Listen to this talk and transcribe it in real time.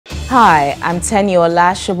Hi, I'm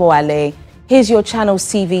Teniola Shoboale. Here's your Channels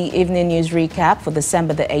TV Evening News Recap for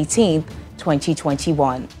December the 18th,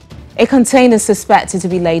 2021. A container suspected to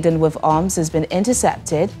be laden with arms has been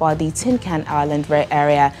intercepted by the Tin Can Island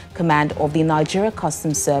Area Command of the Nigeria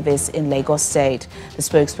Customs Service in Lagos State. The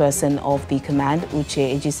spokesperson of the command,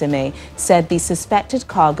 Uche Ejiseme, said the suspected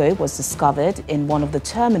cargo was discovered in one of the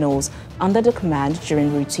terminals under the command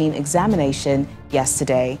during routine examination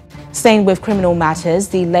yesterday. Staying with criminal matters,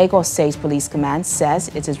 the Lagos State Police Command says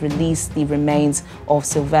it has released the remains of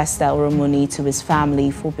Sylvester Oromoni to his family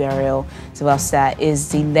for burial. Sylvester is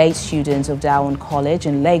the late student of Dowen College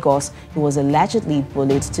in Lagos who was allegedly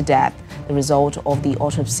bullied to death. The result of the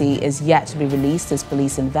autopsy is yet to be released as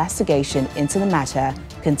police investigation into the matter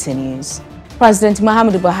continues. President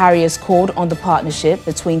Muhammadu Buhari has called on the partnership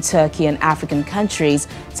between Turkey and African countries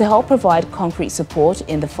to help provide concrete support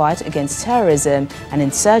in the fight against terrorism and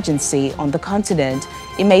insurgency on the continent.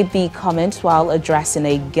 It made the comment while addressing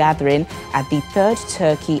a gathering at the 3rd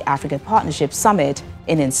Turkey-Africa Partnership Summit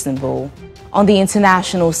in Istanbul. On the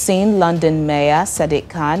international scene, London Mayor Sadiq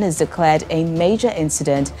Khan has declared a major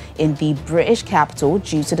incident in the British capital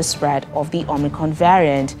due to the spread of the Omicron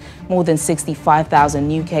variant. More than 65,000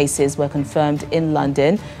 new cases were confirmed in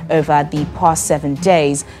London over the past 7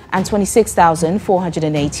 days, and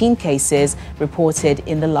 26,418 cases reported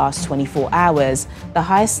in the last 24 hours, the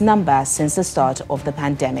highest number since the start of the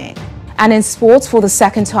pandemic. And in sports, for the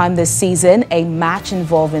second time this season, a match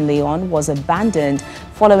involving Lyon was abandoned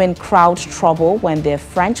following crowd trouble when their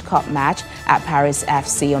French Cup match at Paris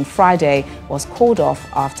FC on Friday was called off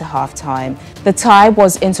after half-time. The tie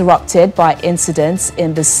was interrupted by incidents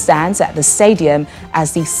in the stands at the stadium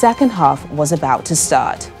as the second half was about to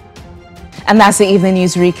start. And that's the Evening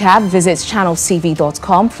News Recap. Visit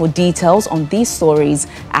channelstv.com for details on these stories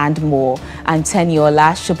and more. I'm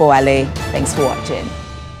Teniola Shoboale. Thanks for watching.